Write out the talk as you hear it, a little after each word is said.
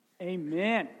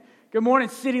Amen. Good morning,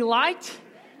 City Light.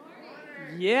 Good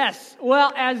morning. Yes.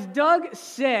 Well, as Doug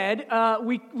said,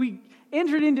 we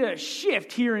entered into a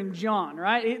shift here in John,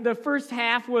 right? The first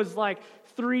half was like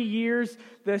 3 years.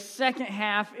 The second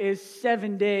half is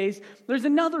 7 days. There's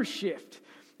another shift.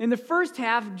 In the first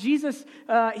half, Jesus,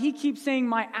 he keeps saying,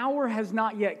 "My hour has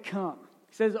not yet come."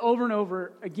 He says over and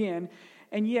over again.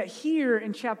 And yet here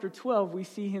in chapter 12, we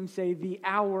see him say, "The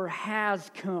hour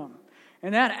has come."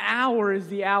 And that hour is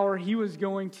the hour he was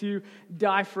going to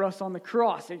die for us on the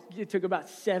cross. It took about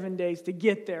 7 days to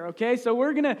get there, okay? So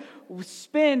we're going to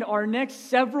spend our next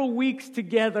several weeks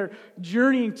together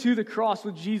journeying to the cross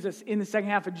with Jesus in the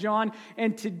second half of John.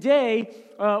 And today,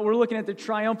 we're looking at the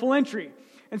triumphal entry.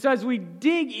 And so as we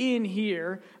dig in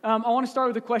here, I want to start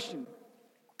with a question.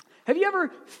 Have you ever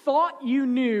thought you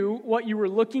knew what you were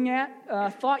looking at,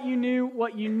 thought you knew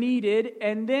what you needed,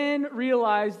 and then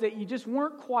realized that you just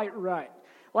weren't quite right?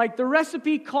 Like the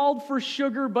recipe called for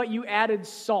sugar, but you added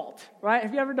salt, right?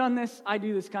 Have you ever done this? I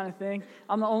do this kind of thing.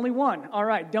 I'm the only one. All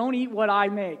right, don't eat what I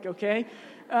make, okay?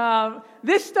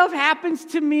 This stuff happens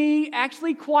to me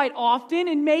actually quite often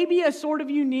in maybe a sort of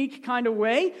unique kind of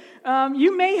way.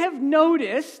 You may have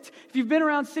noticed, if you've been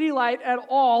around City Light at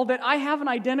all, that I have an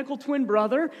identical twin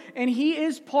brother, and he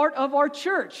is part of our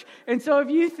church. And so if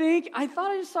you think, I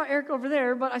thought I just saw Eric over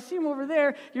there, but I see him over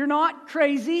there, you're not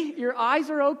crazy. Your eyes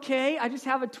are okay. I just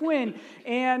have a twin.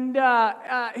 And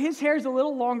his hair's a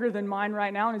little longer than mine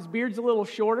right now, and his beard's a little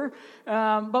shorter.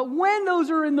 But when those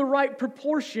are in the right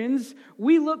proportions,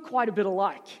 we look quite a bit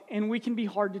alike, and we can be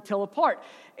hard to tell apart.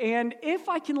 And if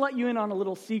I can let you in on a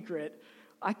little secret,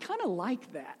 I kind of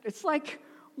like that. It's like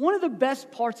one of the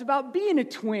best parts about being a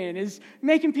twin is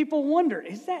making people wonder,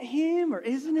 is that him or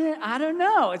isn't it? I don't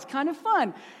know. It's kind of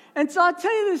fun. And so I'll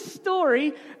tell you this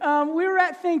story. We were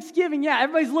at Thanksgiving. Yeah,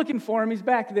 everybody's looking for him. He's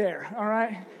back there, all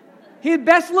right? He's the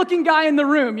best looking guy in the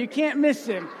room. You can't miss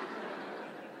him.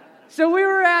 So we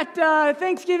were at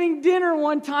Thanksgiving dinner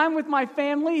one time with my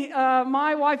family.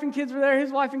 My wife and kids were there.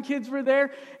 His wife and kids were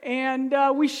there. And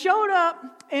we showed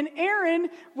up, and Aaron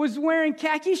was wearing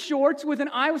khaki shorts with an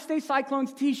Iowa State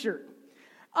Cyclones t-shirt.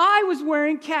 I was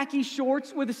wearing khaki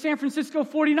shorts with a San Francisco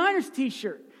 49ers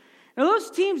t-shirt. Now,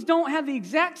 those teams don't have the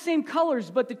exact same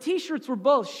colors, but the t-shirts were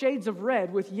both shades of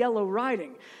red with yellow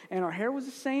writing. And our hair was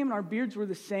the same, and our beards were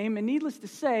the same. And needless to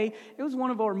say, it was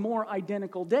one of our more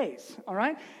identical days, all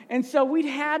right? And so we'd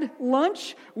had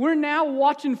lunch. We're now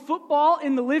watching football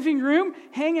in the living room,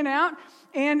 hanging out.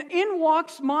 And in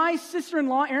walks my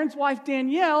sister-in-law, Aaron's wife,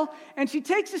 Danielle, and she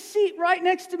takes a seat right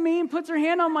next to me and puts her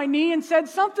hand on my knee and said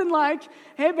something like,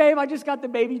 "Hey, babe, I just got the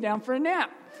baby down for a nap."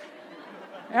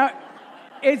 Now,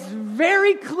 it's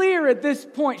very clear at this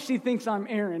point she thinks I'm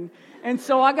Aaron. And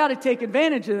so I got to take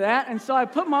advantage of that. And so I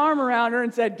put my arm around her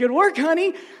and said, "Good work,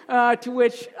 honey." To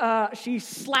which she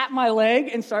slapped my leg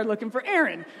and started looking for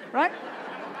Aaron, right?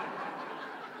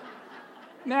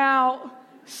 Now,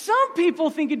 some people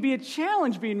think it'd be a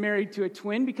challenge being married to a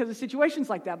twin because of situations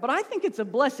like that. But I think it's a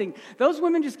blessing. Those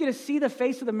women just get to see the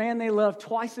face of the man they love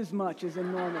twice as much as a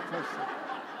normal person.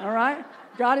 All right?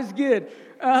 God is good.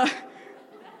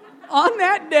 On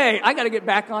that day, I got to get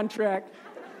back on track.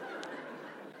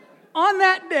 On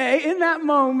that day, in that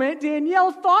moment,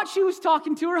 Danielle thought she was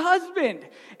talking to her husband.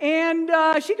 And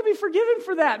she could be forgiven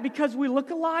for that because we look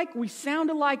alike, we sound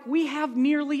alike, we have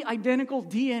nearly identical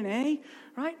DNA,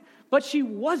 right? But she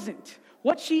wasn't.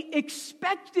 What she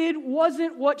expected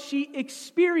wasn't what she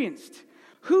experienced.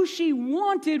 Who she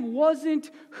wanted wasn't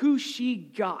who she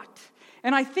got.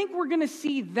 And I think we're going to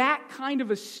see that kind of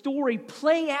a story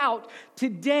play out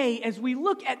today as we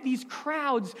look at these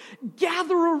crowds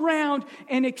gather around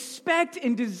and expect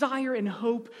and desire and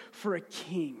hope for a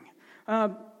king.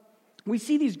 We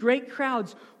see these great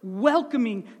crowds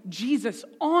welcoming Jesus,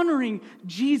 honoring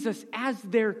Jesus as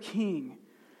their king.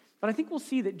 But I think we'll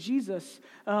see that Jesus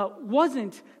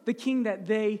wasn't the king that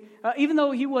they, even though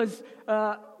he was...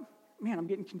 I'm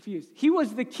getting confused. He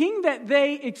was the king that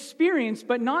they experienced,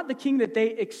 but not the king that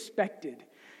they expected.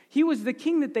 He was the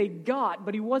king that they got,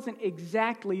 but he wasn't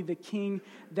exactly the king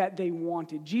that they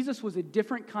wanted. Jesus was a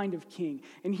different kind of king.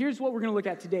 And here's what we're going to look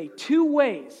at today. 2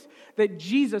 ways that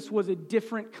Jesus was a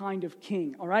different kind of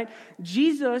king, all right?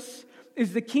 Jesus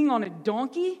is the king on a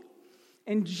donkey,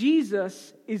 and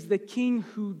Jesus is the king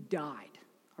who died,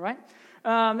 all right?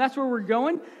 That's where we're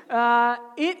going.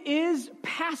 It is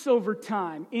Passover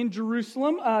time in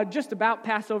Jerusalem, just about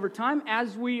Passover time,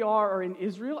 as we are, or in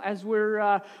Israel, as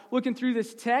we're looking through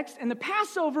this text. And the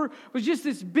Passover was just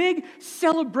this big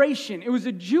celebration. It was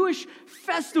a Jewish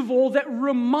festival that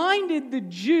reminded the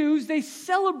Jews, they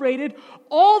celebrated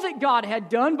all that God had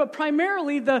done, but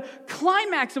primarily the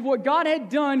climax of what God had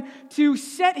done to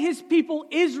set his people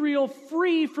Israel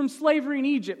free from slavery in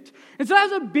Egypt. And so that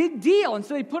was a big deal. And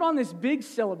so they put on this big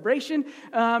celebration,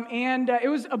 and it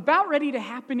was about ready to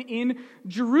happen in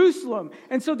Jerusalem.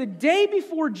 And so the day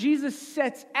before Jesus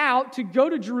sets out to go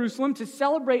to Jerusalem to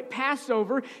celebrate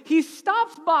Passover, he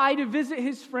stops by to visit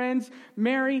his friends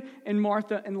Mary and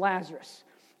Martha and Lazarus.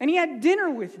 And he had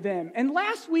dinner with them. And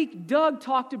last week, Doug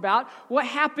talked about what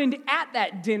happened at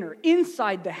that dinner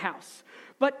inside the house.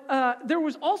 But there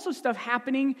was also stuff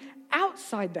happening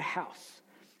outside the house.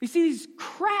 You see, these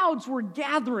crowds were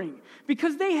gathering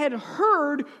because they had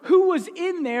heard who was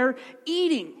in there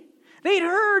eating. They'd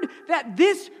heard that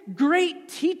this great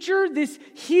teacher, this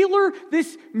healer,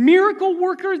 this miracle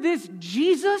worker, this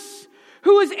Jesus,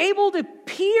 who was able to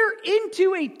peer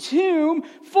into a tomb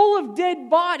full of dead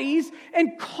bodies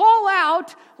and call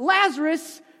out,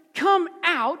 "Lazarus, come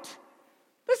out."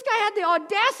 This guy had the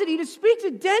audacity to speak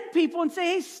to dead people and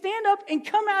say, "Hey, stand up and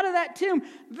come out of that tomb."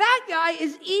 That guy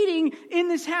is eating in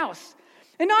this house.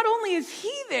 And not only is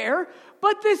he there,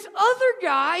 but this other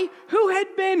guy who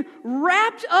had been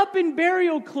wrapped up in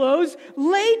burial clothes,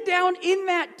 laid down in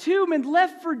that tomb and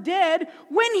left for dead,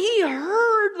 when he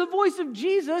heard the voice of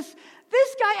Jesus,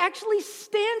 this guy actually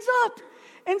stands up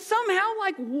and somehow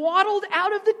waddled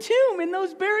out of the tomb in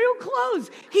those burial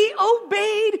clothes. He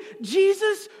obeyed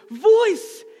Jesus'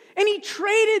 voice. And he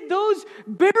traded those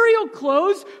burial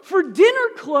clothes for dinner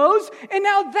clothes. And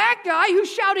now that guy who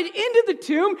shouted into the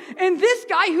tomb and this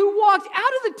guy who walked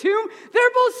out of the tomb,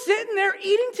 they're both sitting there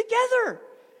eating together.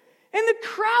 And the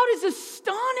crowd is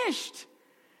astonished.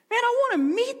 Man, I want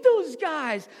to meet those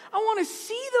guys. I want to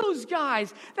see those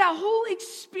guys. That whole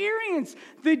experience,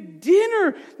 the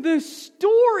dinner, the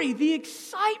story, the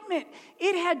excitement.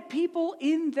 It had people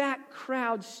in that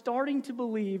crowd starting to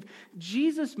believe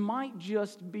Jesus might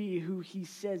just be who he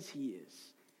says he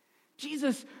is.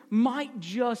 Jesus might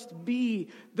just be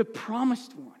the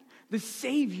promised one, the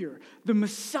Savior, the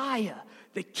Messiah,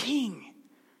 the King.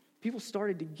 People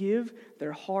started to give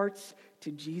their hearts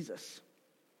to Jesus.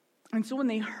 And so when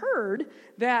they heard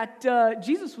that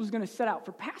Jesus was going to set out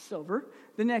for Passover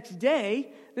the next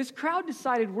day, this crowd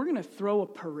decided, we're going to throw a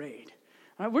parade.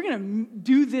 All right, we're going to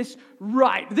do this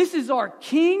right. This is our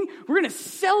king. We're going to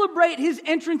celebrate his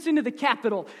entrance into the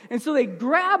capital. And so they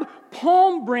grab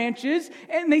palm branches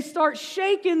and they start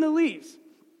shaking the leaves.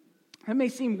 That may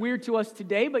seem weird to us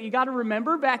today, but you got to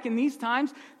remember, back in these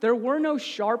times, there were no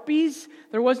Sharpies.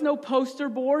 There was no poster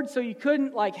board, so you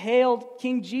couldn't hail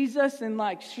King Jesus and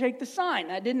shake the sign.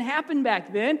 That didn't happen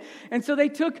back then. And so they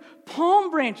took palm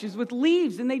branches with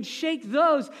leaves and they'd shake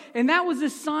those. And that was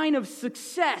a sign of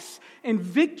success and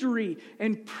victory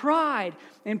and pride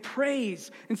and praise.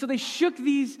 And so they shook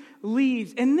these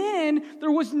leaves. And then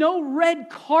there was no red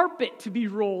carpet to be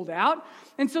rolled out.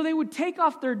 And so they would take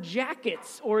off their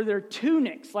jackets or their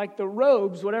tunics, like the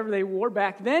robes, whatever they wore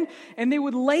back then, and they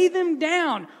would lay them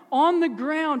down on the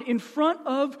ground in front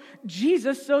of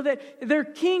Jesus so that their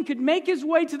king could make his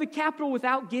way to the capital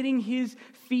without getting his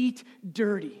feet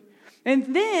dirty.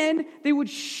 And then they would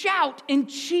shout and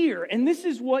cheer. And this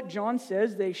is what John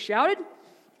says they shouted.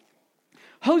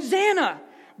 "Hosanna!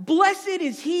 Blessed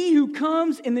is he who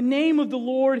comes in the name of the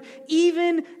Lord,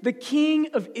 even the King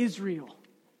of Israel."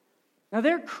 Now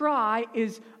their cry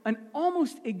is an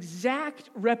almost exact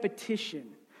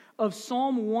repetition of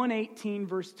Psalm 118,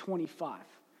 verse 25.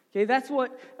 Okay, that's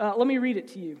what, let me read it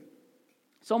to you.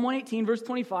 Psalm 118, verse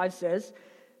 25 says,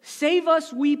 "Save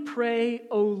us, we pray,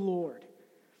 O Lord."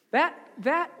 That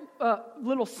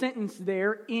little sentence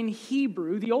there in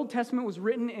Hebrew, the Old Testament was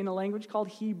written in a language called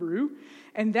Hebrew,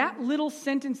 and that little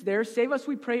sentence there, "Save us,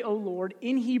 we pray, O Lord,"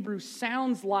 in Hebrew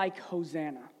sounds like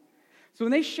Hosanna. So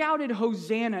when they shouted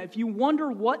Hosanna, if you wonder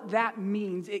what that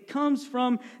means, it comes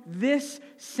from this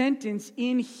sentence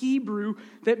in Hebrew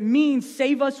that means,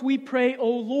 "Save us, we pray, O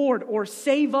Lord," or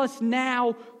 "Save us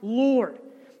now, Lord."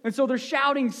 And so they're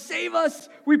shouting, "Save us,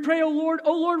 we pray, O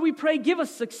Lord, we pray, give us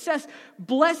success.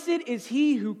 Blessed is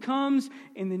he who comes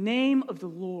in the name of the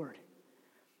Lord."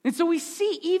 And so we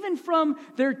see even from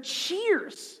their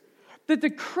cheers that the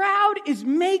crowd is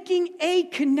making a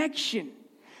connection.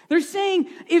 They're saying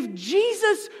if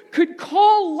Jesus could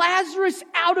call Lazarus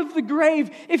out of the grave,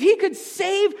 if he could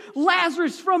save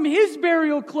Lazarus from his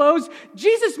burial clothes,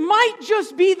 Jesus might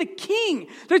just be the king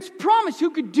that's promised who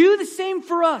could do the same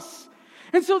for us.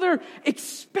 And so they're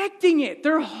expecting it.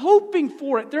 They're hoping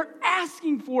for it. They're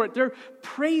asking for it. They're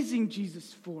praising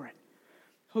Jesus for it.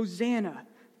 Hosanna,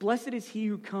 blessed is he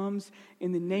who comes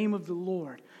in the name of the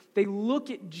Lord. They look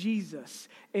at Jesus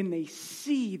and they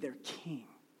see their king.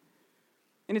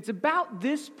 And it's about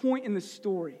this point in the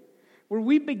story where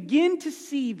we begin to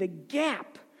see the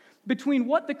gap between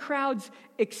what the crowds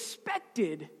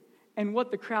expected and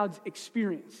what the crowds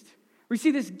experienced. We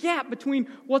see this gap between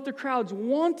what the crowds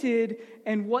wanted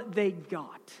and what they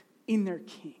got in their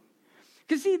king.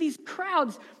 Because see, these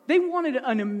crowds, they wanted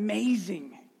an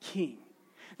amazing king.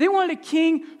 They wanted a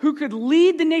king who could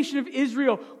lead the nation of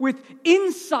Israel with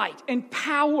insight and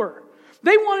power.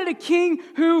 They wanted a king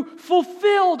who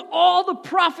fulfilled all the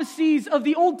prophecies of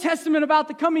the Old Testament about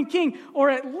the coming king, or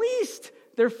at least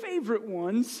their favorite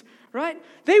ones, right?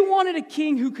 They wanted a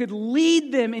king who could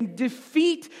lead them and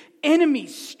defeat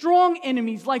enemies, strong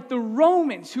enemies like the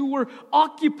Romans who were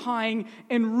occupying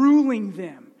and ruling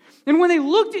them. And when they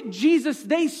looked at Jesus,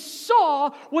 they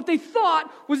saw what they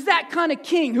thought was that kind of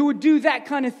king who would do that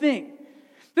kind of thing.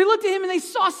 They looked at him and they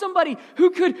saw somebody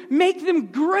who could make them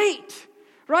great.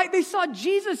 Right? They saw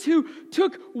Jesus who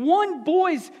took one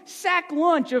boy's sack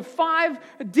lunch of 5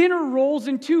 dinner rolls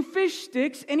and 2 fish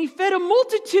sticks, and he fed a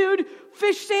multitude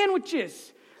fish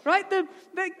sandwiches. Right?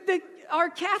 Our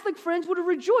Catholic friends would have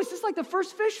rejoiced. It's like the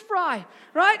first fish fry.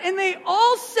 Right? And they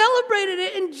all celebrated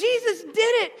it, and Jesus did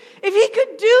it. If he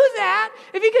could do that,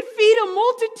 if he could feed a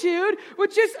multitude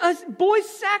with just a boy's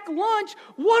sack lunch,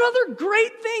 what other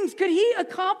great things could he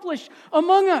accomplish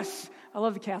among us? I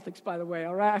love the Catholics, by the way,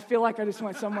 all right? I feel like I just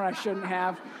went somewhere I shouldn't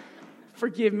have.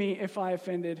 Forgive me if I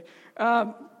offended.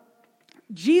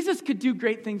 Jesus could do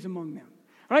great things among them,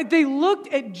 right? They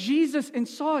looked at Jesus and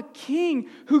saw a king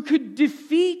who could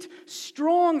defeat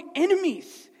strong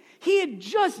enemies. He had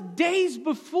just days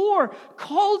before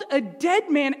called a dead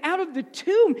man out of the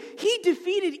tomb. He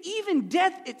defeated even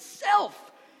death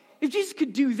itself. If Jesus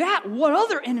could do that, what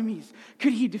other enemies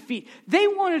could he defeat? They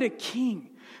wanted a king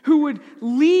who would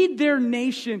lead their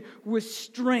nation with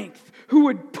strength, who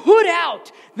would put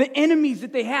out the enemies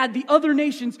that they had, the other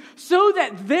nations, so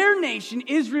that their nation,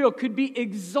 Israel, could be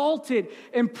exalted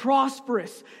and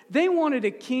prosperous. They wanted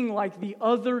a king like the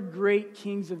other great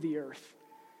kings of the earth.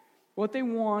 What they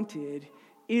wanted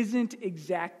isn't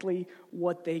exactly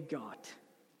what they got.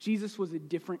 Jesus was a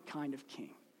different kind of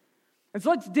king. And so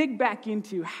let's dig back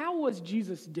into how was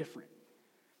Jesus different?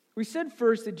 We said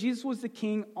first that Jesus was the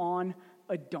king on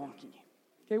a donkey.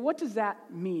 Okay, what does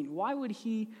that mean? Why would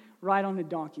he ride on a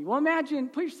donkey? Well, imagine,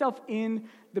 put yourself in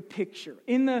the picture,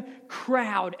 in the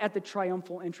crowd at the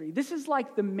triumphal entry. This is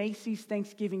like the Macy's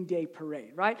Thanksgiving Day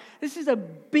parade, right? This is a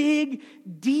big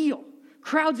deal.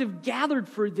 Crowds have gathered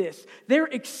for this. They're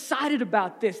excited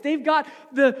about this. They've got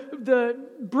the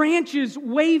branches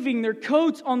waving, their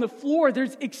coats on the floor.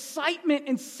 There's excitement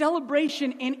and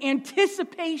celebration and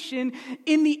anticipation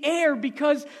in the air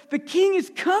because the king is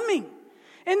coming.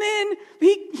 And then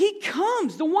he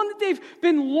comes, the one that they've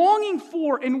been longing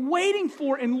for and waiting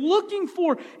for and looking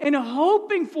for and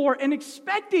hoping for and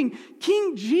expecting.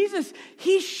 King Jesus,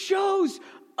 he shows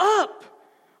up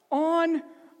on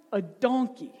a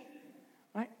donkey.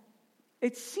 Right?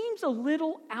 It seems a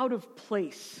little out of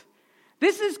place.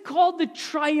 This is called the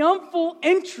triumphal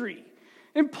entry,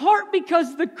 in part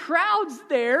because the crowds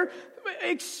there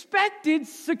expected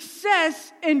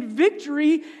success and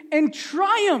victory and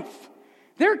triumph.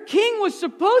 Their king was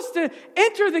supposed to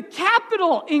enter the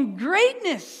capital in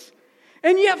greatness.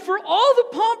 And yet, for all the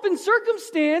pomp and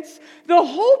circumstance, the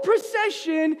whole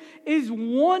procession is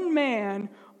one man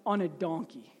on a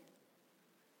donkey.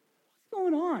 What's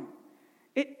going on?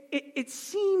 It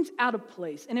seems out of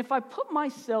place. And if I put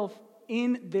myself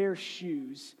in their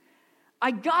shoes, I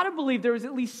got to believe there was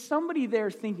at least somebody there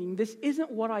thinking, this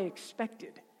isn't what I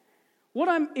expected. What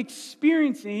I'm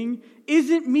experiencing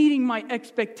isn't meeting my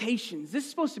expectations. This is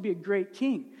supposed to be a great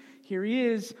king. Here he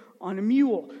is on a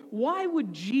mule. Why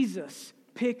would Jesus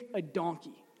pick a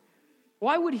donkey?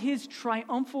 Why would his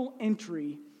triumphal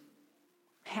entry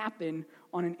happen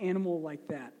on an animal like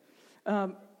that?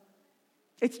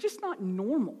 It's just not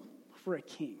normal for a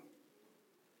king.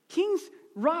 Kings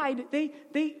ride, they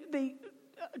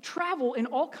travel in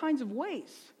all kinds of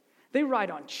ways. They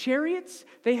ride on chariots.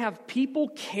 They have people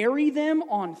carry them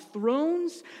on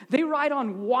thrones. They ride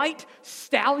on white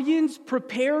stallions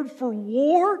prepared for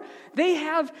war. They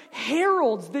have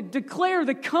heralds that declare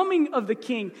the coming of the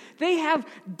king. They have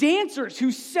dancers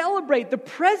who celebrate the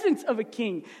presence of a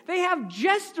king. They have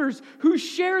jesters who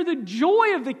share the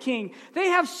joy of the king. They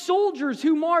have soldiers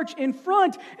who march in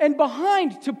front and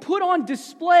behind to put on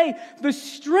display the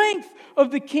strength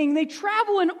of the king. They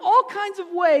travel in all kinds of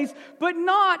ways, but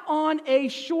not on a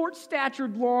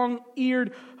short-statured,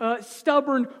 long-eared,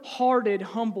 stubborn-hearted,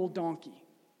 humble donkey.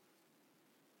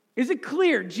 Is it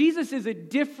clear? Jesus is a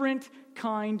different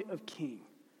kind of king.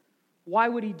 Why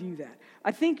would he do that?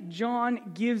 I think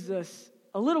John gives us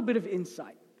a little bit of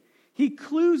insight. He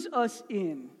clues us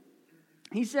in.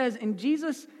 He says, and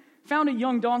Jesus found a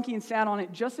young donkey and sat on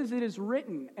it, just as it is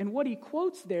written. And what he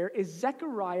quotes there is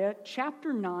Zechariah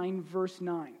chapter 9, verse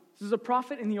 9. This is a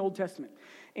prophet in the Old Testament.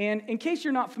 And in case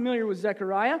you're not familiar with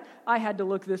Zechariah, I had to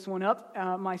look this one up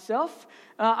myself.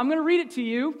 I'm going to read it to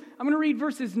you. I'm going to read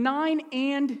verses 9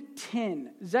 and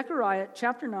 10. Zechariah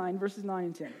chapter 9, verses 9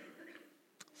 and 10. It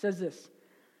says this: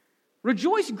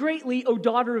 "Rejoice greatly, O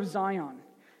daughter of Zion.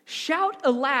 Shout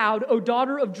aloud, O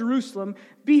daughter of Jerusalem.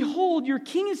 Behold, your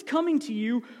king is coming to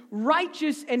you.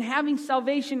 Righteous and having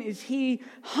salvation is he.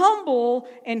 Humble,"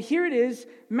 and here it is,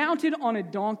 "mounted on a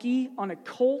donkey, on a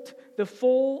colt, the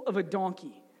foal of a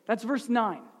donkey." That's verse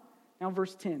 9. Now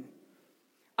verse 10.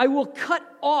 "I will cut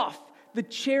off the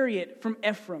chariot from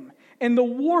Ephraim, and the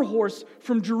war horse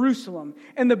from Jerusalem,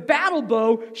 and the battle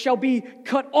bow shall be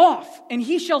cut off, and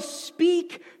he shall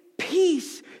speak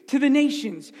peace to the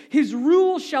nations. His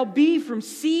rule shall be from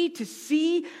sea to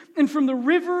sea, and from the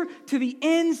river to the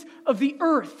ends of the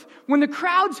earth." When the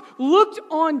crowds looked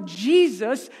on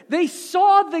Jesus, they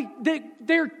saw that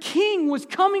their king was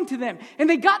coming to them, and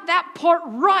they got that part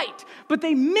right, but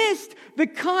they missed the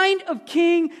kind of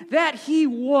king that he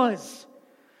was.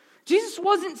 Jesus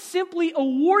wasn't simply a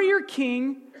warrior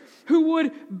king who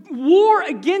would war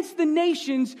against the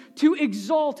nations to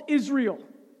exalt Israel.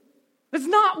 That's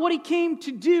not what he came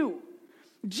to do.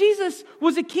 Jesus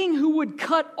was a king who would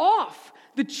cut off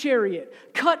the chariot,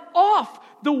 cut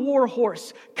off the war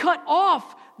horse, cut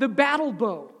off the battle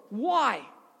bow. Why?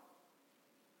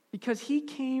 Because he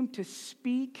came to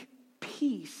speak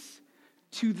peace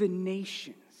to the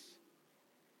nations.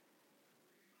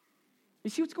 You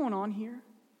see what's going on here?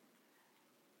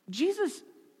 Jesus'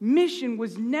 mission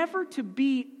was never to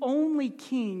be only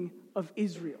king of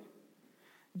Israel.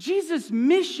 Jesus'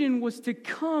 mission was to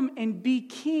come and be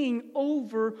king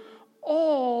over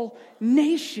all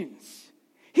nations.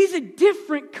 He's a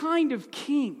different kind of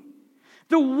king.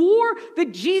 The war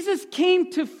that Jesus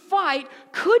came to fight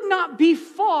could not be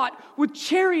fought with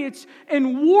chariots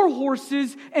and war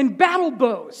horses and battle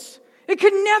bows. It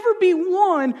could never be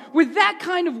won with that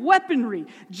kind of weaponry.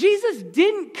 Jesus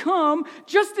didn't come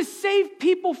just to save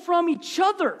people from each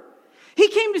other. He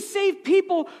came to save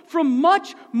people from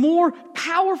much more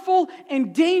powerful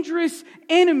and dangerous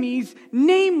enemies,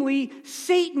 namely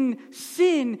Satan,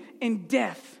 sin, and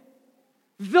death.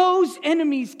 Those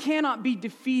enemies cannot be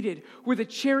defeated with a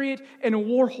chariot and a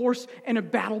war horse and a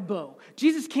battle bow.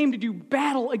 Jesus came to do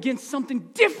battle against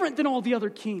something different than all the other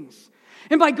kings.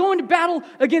 And by going to battle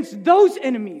against those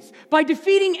enemies, by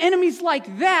defeating enemies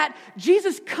like that,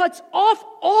 Jesus cuts off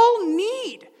all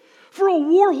need for a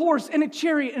war horse and a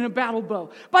chariot and a battle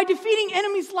bow. By defeating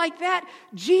enemies like that,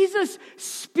 Jesus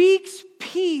speaks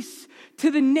peace to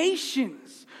the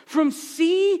nations, from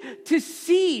sea to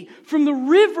sea, from the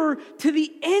river to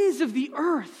the ends of the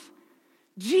earth.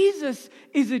 Jesus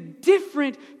is a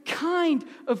different kind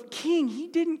of king. He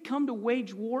didn't come to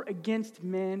wage war against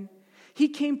men. He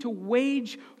came to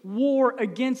wage war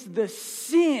against the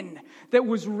sin that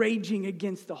was raging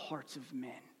against the hearts of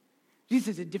men. Jesus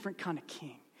is a different kind of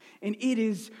king. And it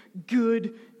is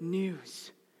good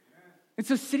news. And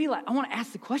so, City Light, I want to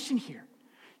ask the question here.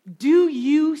 Do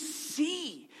you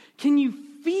see, can you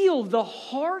feel the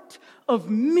heart of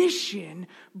mission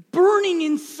burning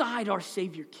inside our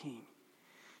Savior King?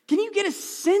 Can you get a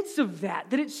sense of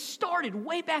that it started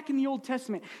way back in the Old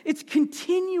Testament? It's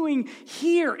continuing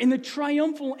here in the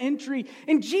triumphal entry.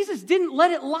 And Jesus didn't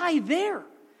let it lie there.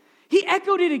 He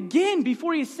echoed it again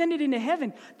before he ascended into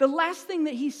heaven. The last thing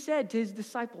that he said to his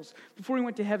disciples before he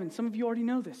went to heaven, some of you already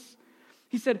know this.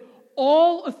 He said,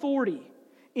 "All authority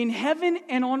in heaven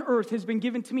and on earth has been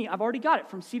given to me." I've already got it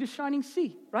from sea to shining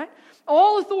sea, right?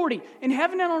 "All authority in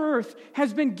heaven and on earth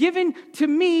has been given to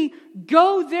me.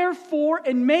 Go therefore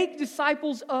and make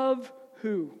disciples of"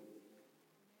 who?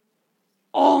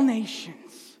 All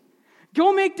nations.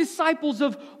 Go make disciples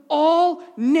of all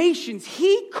nations.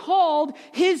 He called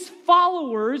his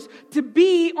followers to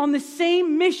be on the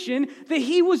same mission that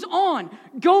he was on.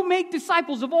 Go make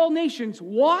disciples of all nations.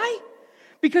 Why?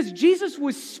 Because Jesus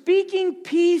was speaking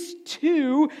peace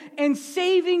to and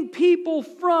saving people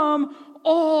from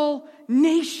all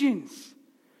nations.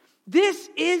 This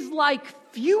is like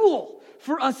fuel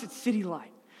for us at City Light.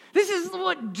 This is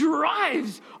what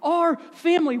drives our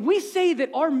family. We say that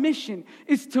our mission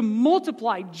is to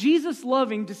multiply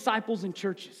Jesus-loving disciples and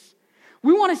churches.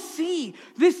 We want to see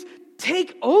this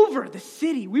take over the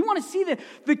city. We want to see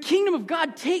the kingdom of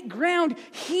God take ground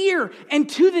here and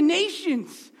to the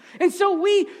nations. And so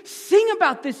we sing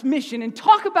about this mission and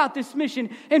talk about this mission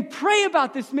and pray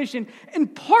about this mission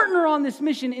and partner on this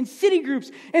mission in city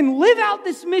groups and live out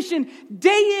this mission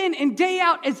day in and day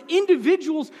out as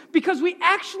individuals because we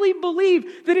actually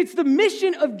believe that it's the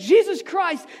mission of Jesus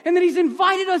Christ and that he's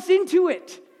invited us into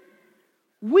it.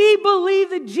 We believe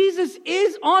that Jesus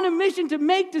is on a mission to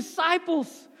make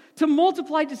disciples, to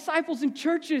multiply disciples in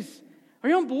churches. Are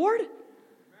you on board?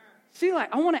 See,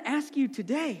 I want to ask you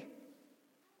today,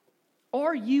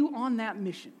 are you on that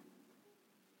mission?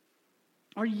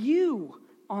 Are you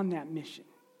on that mission?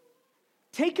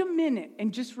 Take a minute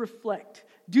and just reflect.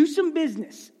 Do some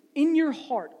business in your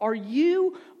heart. Are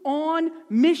you on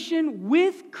mission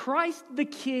with Christ the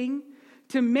King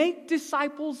to make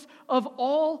disciples of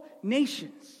all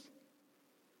nations?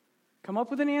 Come up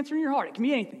with an answer in your heart. It can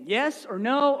be anything. Yes or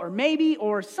no or maybe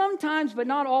or sometimes but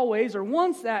not always or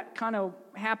once that kind of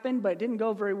happened but it didn't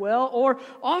go very well or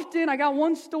often I got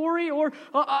one story or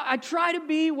I try to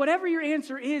be. Whatever your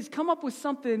answer is, come up with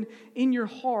something in your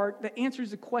heart that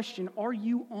answers the question, are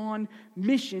you on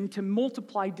mission to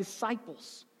multiply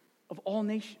disciples of all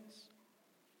nations?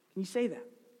 Can you say that?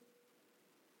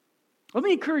 Let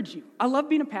me encourage you. I love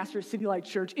being a pastor at City Light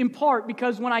Church, in part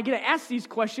because when I get to ask these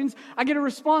questions, I get to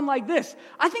respond like this.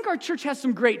 I think our church has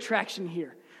some great traction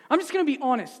here. I'm just going to be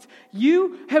honest.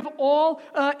 You have all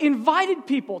invited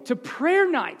people to prayer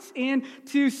nights and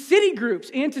to city groups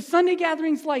and to Sunday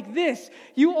gatherings like this.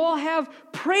 You all have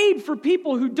prayed for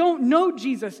people who don't know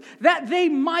Jesus, that they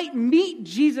might meet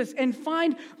Jesus and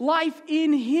find life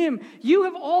in him. You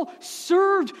have all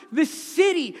served the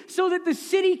city so that the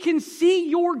city can see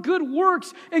your good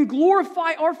works and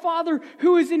glorify our Father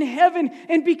who is in heaven.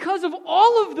 And because of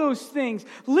all of those things,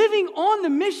 living on the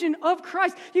mission of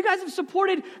Christ, you guys have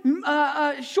supported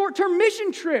short-term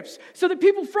mission trips so that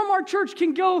people from our church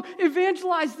can go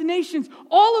evangelize the nations.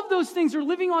 All of those things are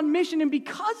living on mission, and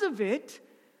because of it,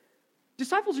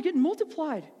 disciples are getting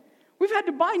multiplied. We've had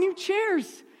to buy new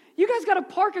chairs. You guys got to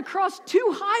park across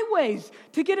 2 highways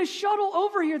to get a shuttle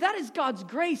over here. That is God's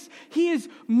grace. He is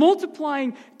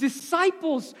multiplying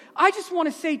disciples. I just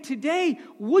want to say today,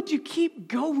 would you keep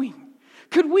going?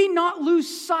 Could we not lose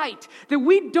sight that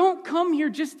we don't come here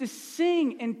just to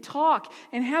sing and talk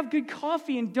and have good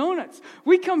coffee and donuts?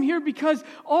 We come here because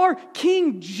our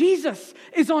King Jesus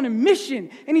is on a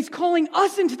mission and he's calling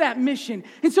us into that mission.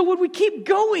 And so would we keep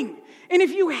going? And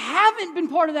if you haven't been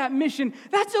part of that mission,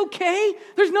 that's okay.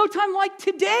 There's no time like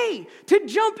today to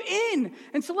jump in.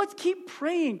 And so let's keep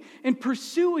praying and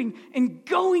pursuing and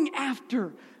going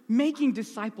after making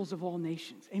disciples of all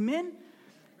nations. Amen?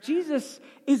 Jesus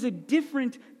is a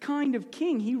different kind of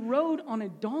king. He rode on a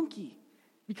donkey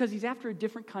because he's after a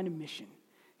different kind of mission.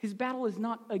 His battle is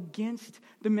not against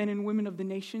the men and women of the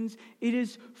nations. It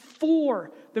is for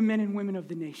the men and women of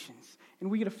the nations. And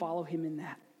we got to follow him in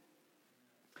that.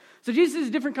 So Jesus is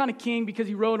a different kind of king because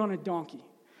he rode on a donkey.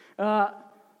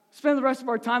 Spend the rest of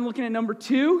our time looking at number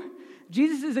 2.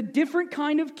 Jesus is a different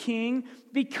kind of king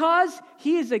because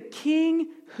he is a king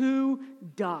who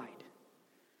died.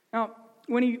 Now,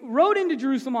 when he rode into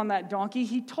Jerusalem on that donkey,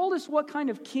 he told us what kind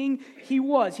of king he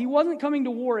was. He wasn't coming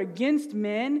to war against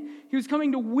men. He was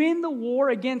coming to win the war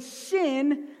against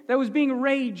sin that was being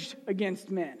raged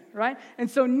against men, right?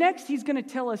 And so next he's going to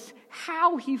tell us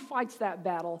how he fights that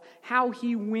battle, how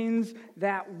he wins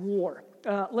that war.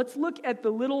 Let's look at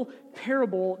the little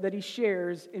parable that he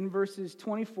shares in verses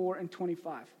 24 and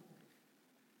 25.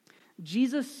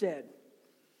 Jesus said,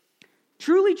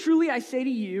 "Truly, truly, I say to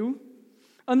you,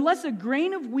 unless a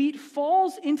grain of wheat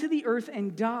falls into the earth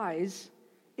and dies,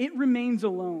 it remains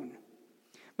alone.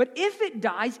 But if it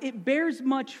dies, it bears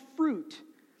much fruit.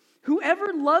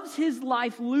 Whoever loves his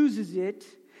life loses it,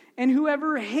 and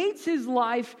whoever hates his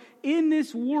life in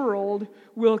this world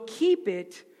will keep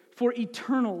it for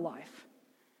eternal life."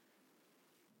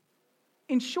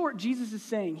 In short, Jesus is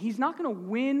saying he's not going to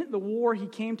win the war he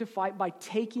came to fight by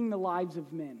taking the lives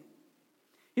of men.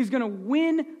 He's going to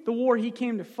win the war he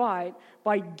came to fight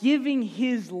by giving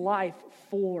his life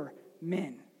for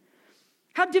men.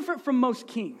 How different from most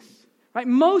kings, right?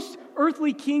 Most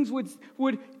earthly kings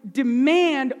would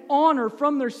demand honor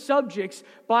from their subjects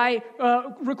by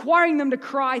requiring them to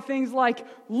cry things like,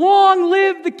 "Long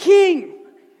live the king!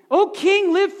 O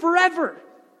king, live forever!"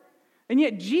 And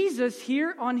yet Jesus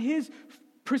here on his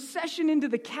procession into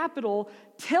the capital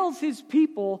tells his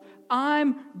people,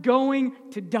 "I'm going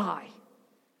to die."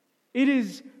 It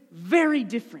is very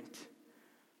different.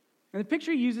 And the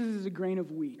picture he uses is a grain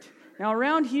of wheat. Now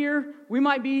around here, we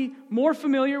might be more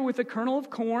familiar with a kernel of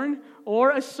corn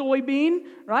or a soybean,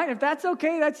 right? If that's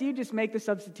okay, that's you, just make the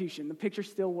substitution. The picture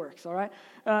still works, all right?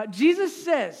 Jesus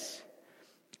says,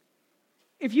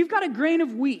 if you've got a grain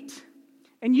of wheat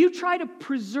and you try to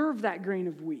preserve that grain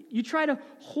of wheat, you try to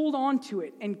hold on to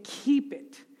it and keep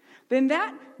it, then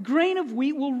that grain of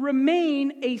wheat will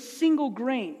remain a single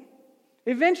grain.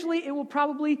 Eventually, it will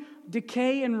probably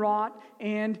decay and rot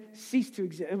and cease to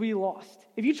exist. It will be lost.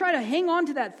 If you try to hang on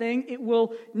to that thing, it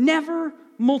will never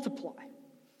multiply.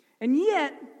 And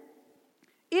yet,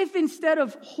 if instead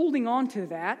of holding on to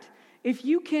that, if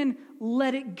you can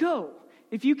let it go,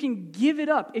 if you can give it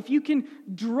up, if you can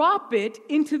drop it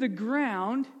into the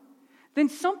ground, then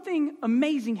something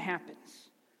amazing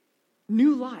happens.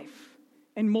 New life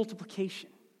and multiplication.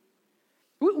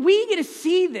 We get to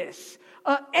see this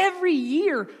every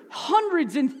year,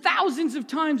 hundreds and thousands of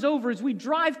times over as we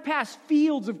drive past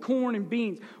fields of corn and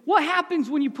beans. What happens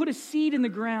when you put a seed in the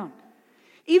ground?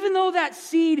 Even though that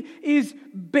seed is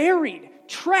buried,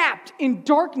 trapped in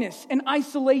darkness and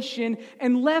isolation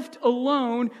and left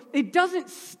alone, it doesn't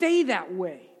stay that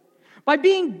way. By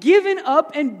being given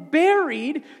up and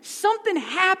buried, something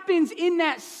happens in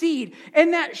that seed,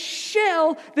 and that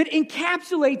shell that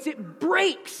encapsulates it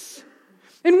breaks.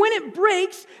 And when it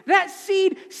breaks, that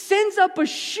seed sends up a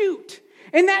shoot.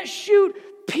 And that shoot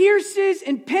pierces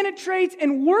and penetrates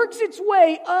and works its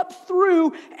way up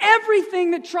through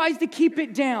everything that tries to keep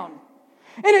it down.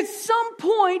 And at some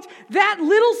point, that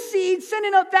little seed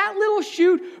sending up that little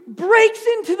shoot breaks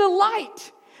into the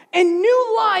light. And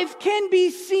new life can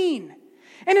be seen.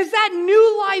 And as that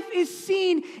new life is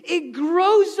seen, it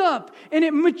grows up and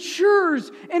it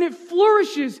matures and it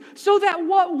flourishes so that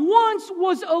what once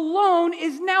was alone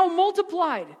is now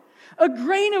multiplied. A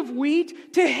grain of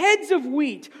wheat to heads of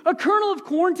wheat, a kernel of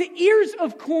corn to ears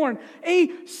of corn,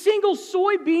 a single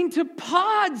soybean to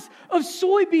pods of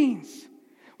soybeans.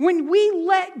 When we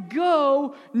let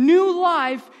go, new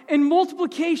life and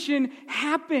multiplication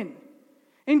happen.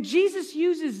 And Jesus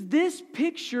uses this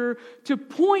picture to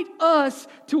point us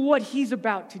to what he's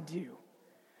about to do.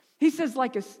 He says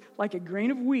like a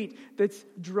grain of wheat that's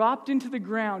dropped into the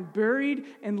ground, buried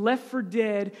and left for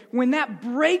dead, when that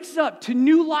breaks up to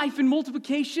new life and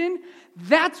multiplication,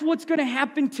 that's what's going to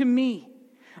happen to me.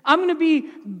 I'm going to be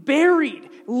buried,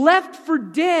 left for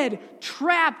dead,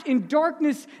 trapped in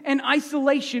darkness and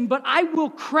isolation, but I will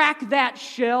crack that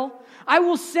shell. I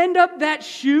will send up that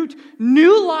shoot.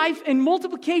 New life and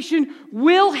multiplication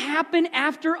will happen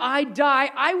after I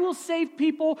die. I will save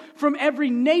people from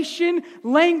every nation,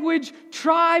 language,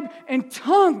 tribe, and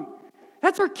tongue.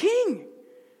 That's our King.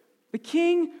 The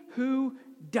King who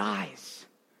dies.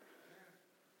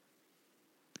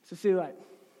 So see that.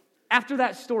 After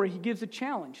that story, he gives a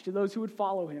challenge to those who would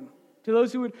follow him, to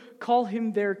those who would call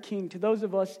him their king, to those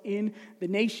of us in the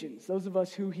nations, those of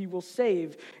us who he will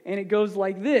save. And it goes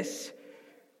like this: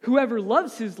 whoever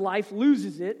loves his life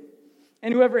loses it,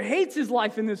 and whoever hates his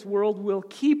life in this world will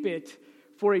keep it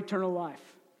for eternal life.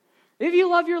 If you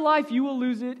love your life, you will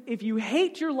lose it. If you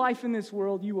hate your life in this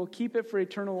world, you will keep it for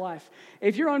eternal life.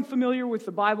 If you're unfamiliar with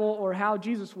the Bible or how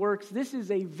Jesus works, this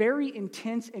is a very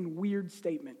intense and weird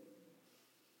statement.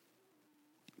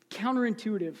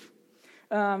 Counterintuitive.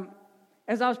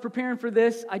 As I was preparing for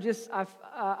this,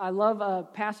 I love a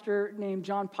pastor named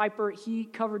John Piper. He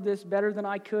covered this better than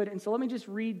I could. And so let me just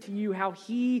read to you how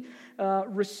he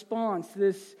responds to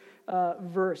this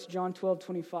verse, John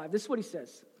 12:25. This is what he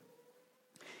says.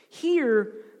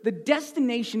 Here, the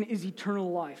destination is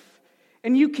eternal life.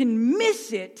 And you can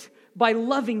miss it by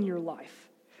loving your life.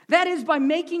 That is, by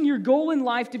making your goal in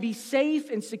life to be safe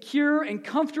and secure and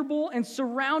comfortable and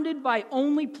surrounded by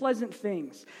only pleasant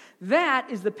things. That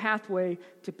is the pathway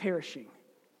to perishing.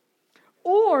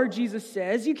 Or, Jesus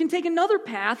says, you can take another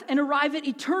path and arrive at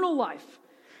eternal life.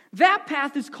 That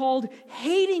path is called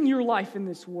hating your life in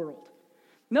this world.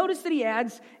 Notice that he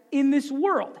adds, in this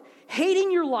world.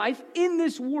 Hating your life in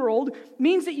this world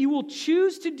means that you will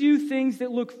choose to do things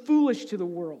that look foolish to the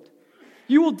world.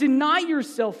 You will deny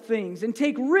yourself things and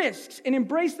take risks and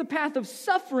embrace the path of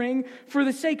suffering for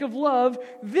the sake of love.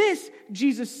 This,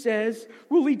 Jesus says,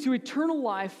 will lead to eternal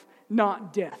life,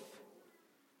 not death.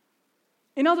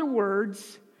 In other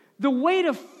words, the way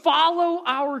to follow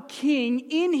our King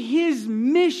in his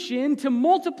mission to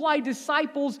multiply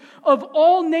disciples of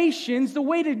all nations, the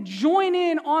way to join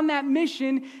in on that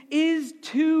mission is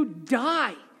to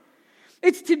die.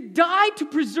 It's to die to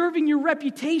preserving your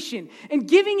reputation and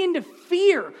giving into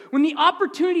fear when the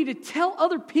opportunity to tell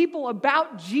other people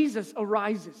about Jesus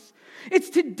arises.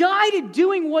 It's to die to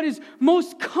doing what is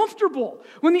most comfortable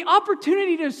when the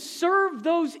opportunity to serve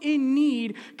those in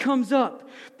need comes up.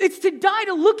 It's to die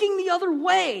to looking the other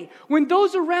way when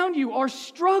those around you are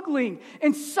struggling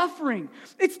and suffering.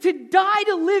 It's to die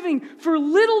to living for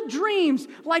little dreams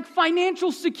like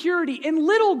financial security and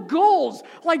little goals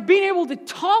like being able to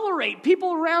tolerate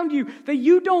people around you that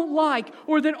you don't like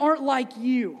or that aren't like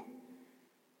you.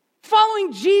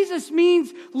 Following Jesus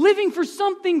means living for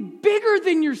something bigger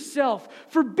than yourself,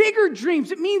 for bigger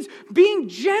dreams. It means being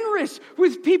generous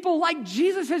with people like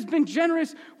Jesus has been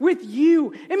generous with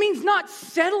you. It means not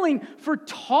settling for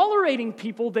tolerating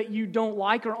people that you don't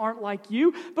like or aren't like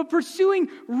you, but pursuing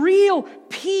real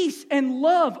peace and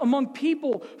love among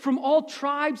people from all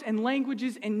tribes and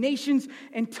languages and nations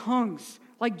and tongues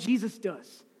like Jesus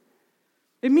does.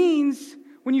 It means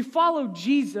when you follow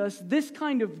Jesus, this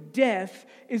kind of death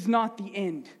is not the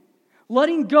end.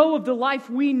 Letting go of the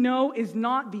life we know is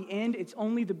not the end. It's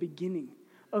only the beginning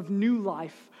of new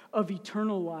life, of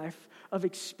eternal life, of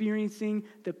experiencing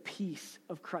the peace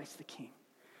of Christ the King.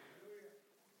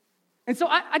 And so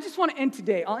I just want to end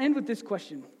today. I'll end with this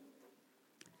question.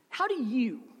 How do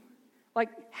you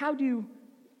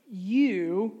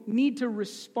need to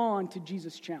respond to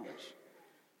Jesus' challenge?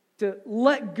 To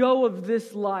let go of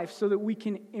this life so that we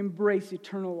can embrace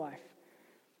eternal life.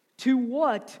 To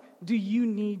what do you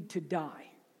need to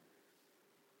die?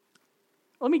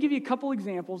 Let me give you a couple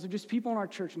examples of just people in our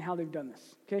church and how they've done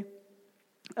this,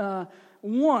 okay?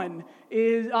 One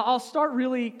is, I'll start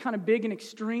really kind of big and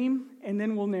extreme, and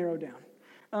then we'll narrow down.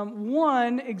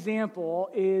 One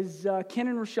example is Ken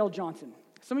and Rochelle Johnson.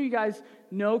 Some of you guys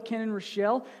know Ken and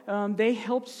Rochelle. They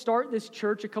helped start this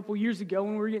church a couple years ago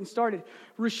when we were getting started.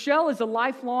 Rochelle is a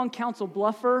lifelong Council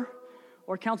Bluffer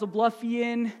or Council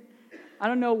Bluffian. I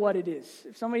don't know what it is.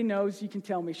 If somebody knows, you can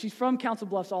tell me. She's from Council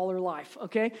Bluffs all her life,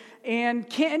 okay? And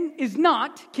Ken is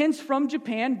not. Ken's from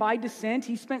Japan by descent.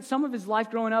 He spent some of his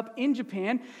life growing up in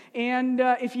Japan. And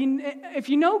if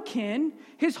you know Ken,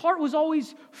 his heart was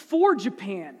always for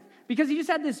Japan, because he just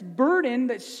had this burden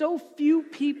that so few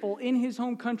people in his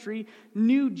home country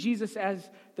knew Jesus as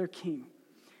their king.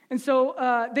 And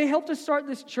so they helped us start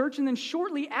this church, and then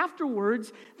shortly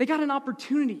afterwards, they got an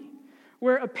opportunity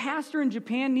where a pastor in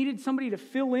Japan needed somebody to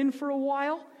fill in for a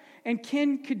while, and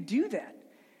Ken could do that.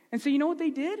 And so you know what they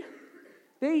did?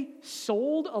 They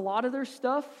sold a lot of their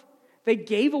stuff. They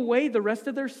gave away the rest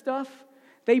of their stuff.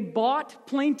 They bought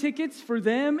plane tickets for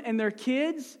them and their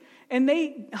kids, and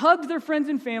they hugged their friends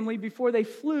and family before they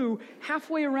flew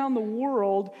halfway around the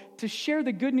world to share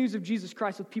the good news of Jesus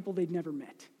Christ with people they'd never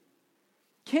met.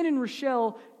 Ken and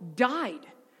Rochelle died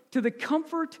to the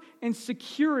comfort and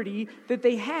security that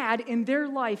they had in their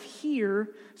life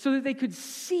here so that they could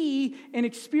see and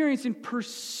experience and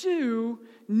pursue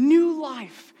new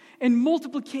life and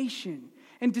multiplication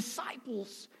and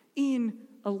disciples in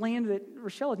a land that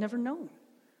Rochelle had never known.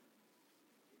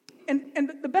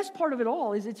 And the best part of it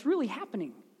all is it's really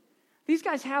happening. These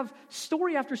guys have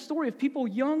story after story of people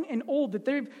young and old that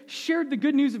they've shared the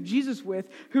good news of Jesus with,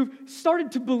 who've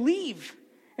started to believe.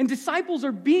 And disciples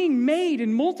are being made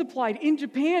and multiplied in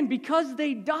Japan because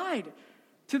they died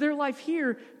to their life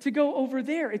here to go over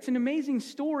there. It's an amazing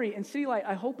story. And City Light,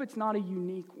 I hope it's not a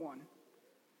unique one.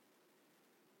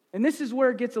 And this is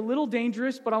where it gets a little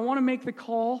dangerous, but I want to make the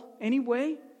call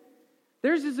anyway.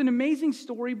 Theirs is an amazing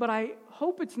story, but I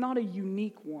hope it's not a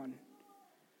unique one.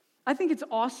 I think it's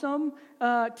awesome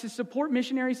to support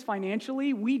missionaries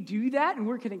financially. We do that, and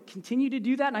we're going to continue to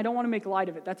do that, and I don't want to make light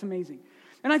of it. That's amazing.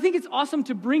 And I think it's awesome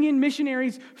to bring in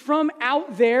missionaries from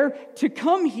out there to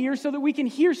come here so that we can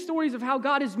hear stories of how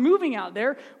God is moving out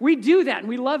there. We do that, and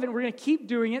we love it. We're going to keep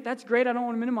doing it. That's great. I don't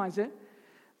want to minimize it.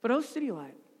 But City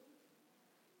Light,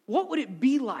 what would it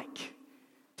be like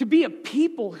to be a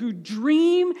people who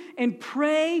dream and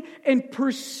pray and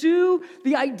pursue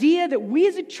the idea that we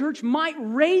as a church might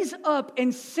raise up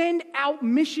and send out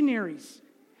missionaries,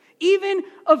 even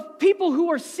of people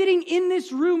who are sitting in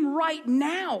this room right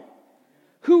now,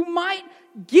 who might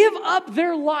give up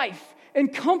their life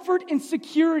and comfort and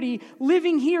security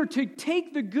living here to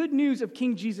take the good news of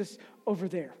King Jesus over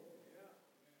there.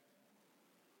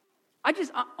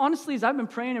 Honestly, as I've been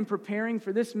praying and preparing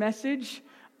for this message,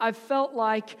 I've felt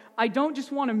like I don't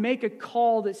just want to make a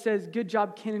call that says, good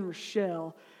job, Ken and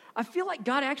Rochelle. I feel like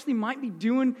God actually might be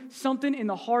doing something in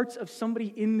the hearts of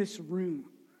somebody in this room,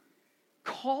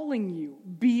 calling you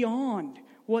beyond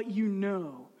what you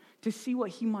know to see what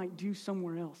he might do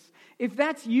somewhere else. If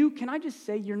that's you, can I just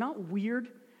say you're not weird?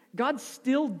 God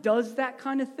still does that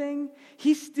kind of thing.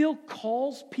 He still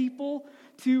calls people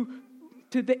to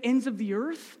the ends of the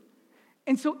earth.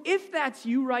 And so if that's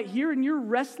you right here and you're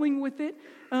wrestling with it,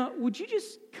 would you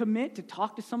just commit to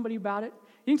talk to somebody about it?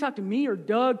 You can talk to me or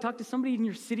Doug, talk to somebody in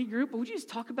your city group, but would you just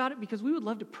talk about it? Because we would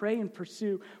love to pray and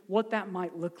pursue what that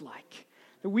might look like.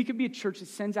 That we could be a church that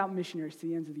sends out missionaries to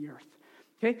the ends of the earth.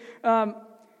 Okay?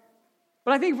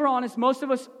 But I think if we're honest, most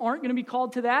of us aren't going to be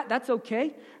called to that. That's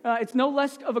okay. It's no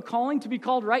less of a calling to be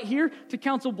called right here to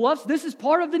Council Bluffs. This is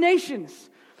part of the nations.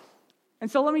 And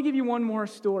so let me give you one more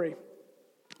story.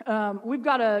 We've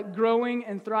got a growing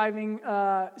and thriving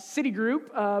city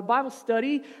group, Bible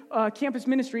study, campus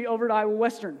ministry over at Iowa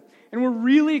Western. And we're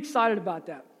really excited about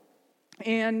that.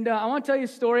 And I want to tell you a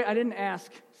story. I didn't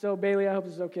ask, so Bailey, I hope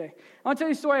this is okay. I want to tell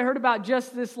you a story I heard about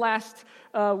just this last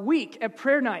week at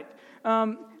prayer night.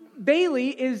 Bailey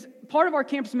is part of our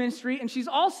campus ministry, and she's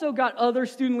also got other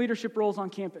student leadership roles on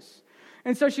campus.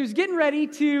 And so she was getting ready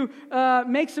to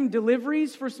make some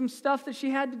deliveries for some stuff that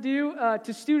she had to do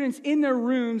to students in their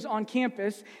rooms on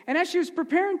campus. And as she was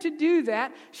preparing to do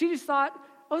that, she just thought,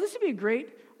 oh, this would be a great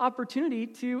opportunity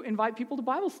to invite people to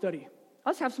Bible study.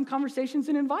 Let's have some conversations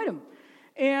and invite them.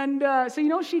 And so you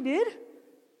know what she did?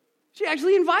 She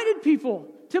actually invited people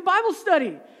to Bible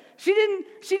study.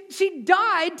 She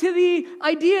died to the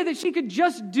idea that she could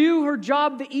just do her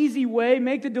job the easy way,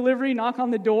 make the delivery, knock on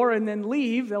the door, and then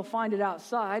leave. They'll find it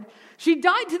outside. She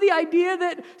died to the idea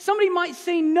that somebody might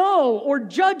say no, or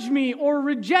judge me, or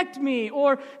reject me,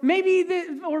 or maybe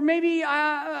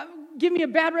give me a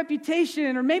bad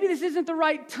reputation, or maybe this isn't the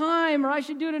right time, or I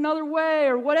should do it another way,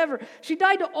 or whatever. She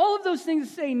died to all of those things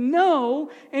to say no,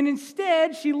 and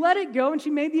instead she let it go and she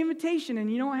made the invitation.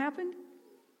 And you know what happened?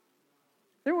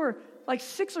 There were like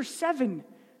 6 or 7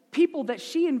 people that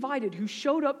she invited who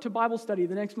showed up to Bible study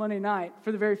the next Monday night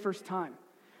for the very first time.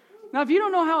 Now, if you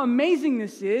don't know how amazing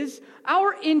this is,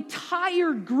 our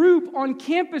entire group on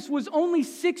campus was only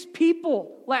 6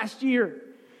 people last year.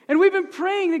 And we've been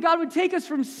praying that God would take us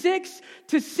from 6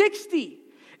 to 60.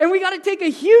 And we got to take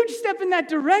a huge step in that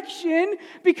direction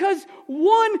because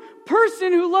one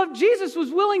person who loved Jesus was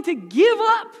willing to give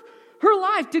up her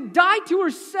life, to die to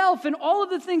herself and all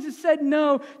of the things that said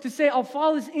no, to say, I'll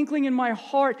follow this inkling in my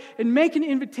heart and make an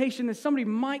invitation that somebody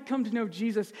might come to know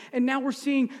Jesus. And now we're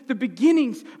seeing the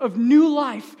beginnings of new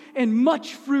life and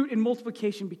much fruit and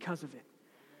multiplication because of it.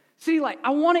 City Light, I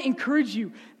want to encourage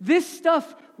you. This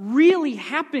stuff really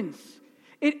happens.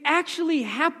 It actually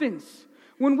happens.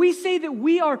 When we say that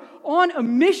we are on a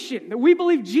mission, that we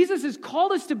believe Jesus has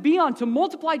called us to be on, to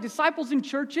multiply disciples in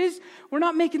churches, we're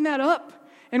not making that up.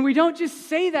 And we don't just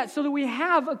say that so that we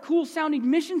have a cool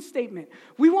sounding mission statement.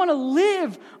 We want to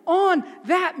live on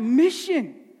that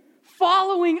mission,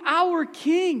 following our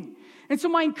King. And so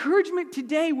my encouragement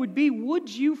today would be, would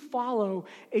you follow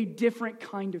a different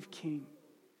kind of king?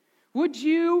 Would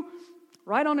you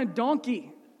ride on a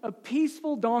donkey, a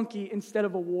peaceful donkey instead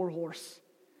of a war horse?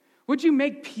 Would you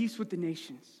make peace with the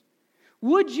nations?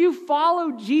 Would you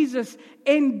follow Jesus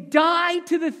and die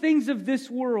to the things of this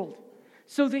world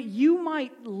so that you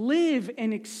might live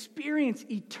and experience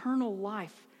eternal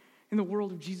life in the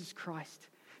world of Jesus Christ?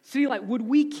 City Light, would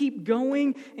we keep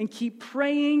going and keep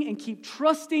praying and keep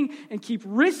trusting and keep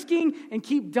risking and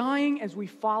keep dying as we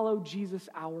follow Jesus,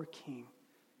 our King?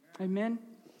 Amen?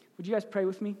 Would you guys pray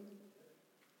with me?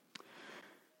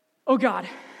 Oh God,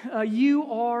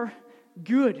 you are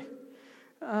good.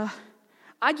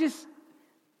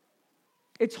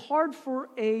 It's hard for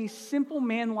a simple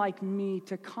man like me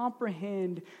to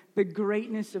comprehend the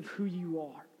greatness of who you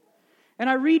are. And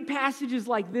I read passages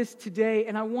like this today,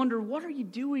 and I wonder, what are you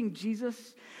doing,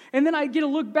 Jesus? And then I get to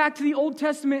look back to the Old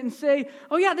Testament and say,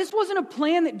 oh yeah, this wasn't a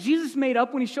plan that Jesus made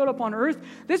up when he showed up on earth.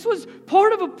 This was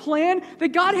part of a plan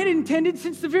that God had intended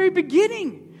since the very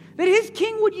beginning. That his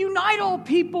king would unite all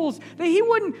peoples, that he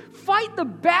wouldn't fight the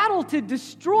battle to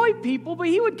destroy people, but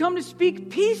he would come to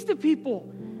speak peace to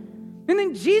people. And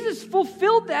then Jesus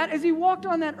fulfilled that as he walked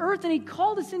on that earth, and he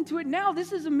called us into it now.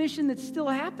 This is a mission that's still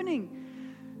happening.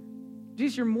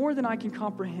 Jesus, you're more than I can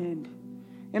comprehend.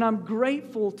 And I'm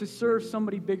grateful to serve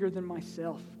somebody bigger than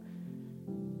myself.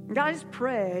 And God, I just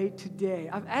pray today,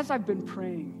 as I've been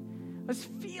praying, I just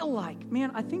feel like,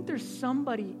 man, I think there's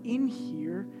somebody in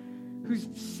here who's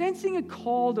sensing a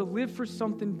call to live for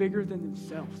something bigger than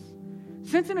themselves.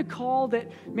 Sensing a call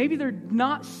that maybe they're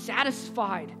not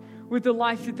satisfied with the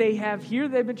life that they have here.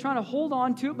 They've been trying to hold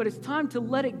on to it, but it's time to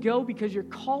let it go because you're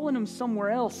calling them somewhere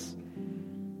else.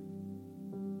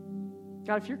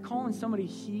 God, if you're calling somebody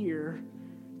here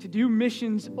to do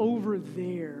missions over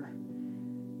there,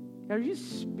 God, would you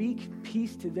speak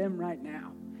peace to them right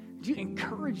now? Would you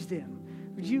encourage them?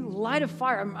 Would you light a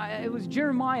fire? It was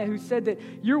Jeremiah who said that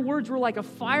your words were like a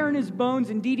fire in his bones.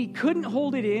 Indeed, he couldn't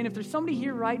hold it in. If there's somebody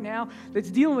here right now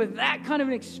that's dealing with that kind of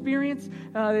an experience,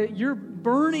 that you're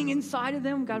burning inside of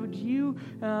them, God, would you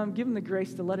give them the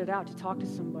grace to let it out, to talk to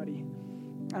somebody?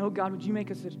 Oh, God, would you make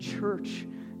us a church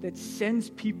that sends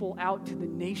people out to the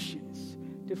nations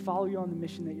to follow you on the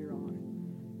mission that you're on?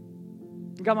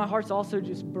 And God, my heart's also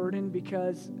just burdened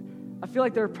because I feel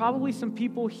like there are probably some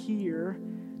people here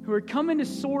who are coming to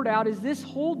sort out, is this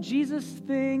whole Jesus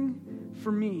thing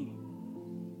for me?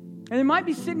 And they might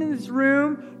be sitting in this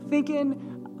room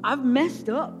thinking, I've messed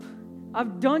up.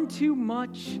 I've done too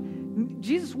much.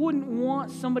 Jesus wouldn't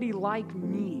want somebody like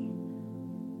me.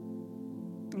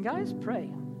 And guys,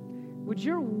 pray. Would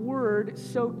your word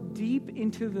soak deep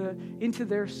into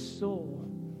their soul?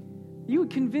 You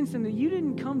would convince them that you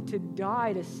didn't come to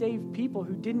die to save people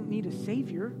who didn't need a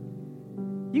Savior.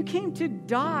 You came to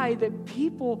die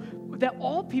that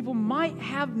all people might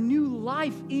have new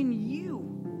life in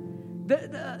you.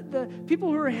 The people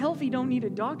who are healthy don't need a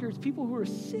doctor. It's people who are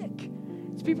sick.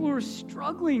 It's people who are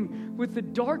struggling with the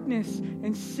darkness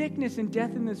and sickness and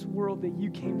death in this world that you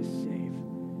came to save.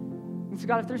 And so,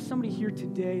 God, if there's somebody here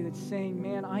today that's saying,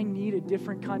 man, I need a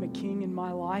different kind of king in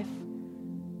my life,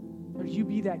 would you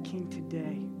be that king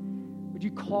today? Would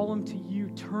you call them to you,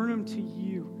 turn them to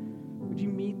you? Would you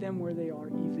meet them where they are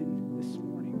even this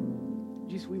morning?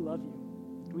 Jesus, we love you.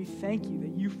 We thank you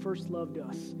that you first loved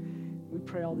us. We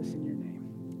pray all this in your name.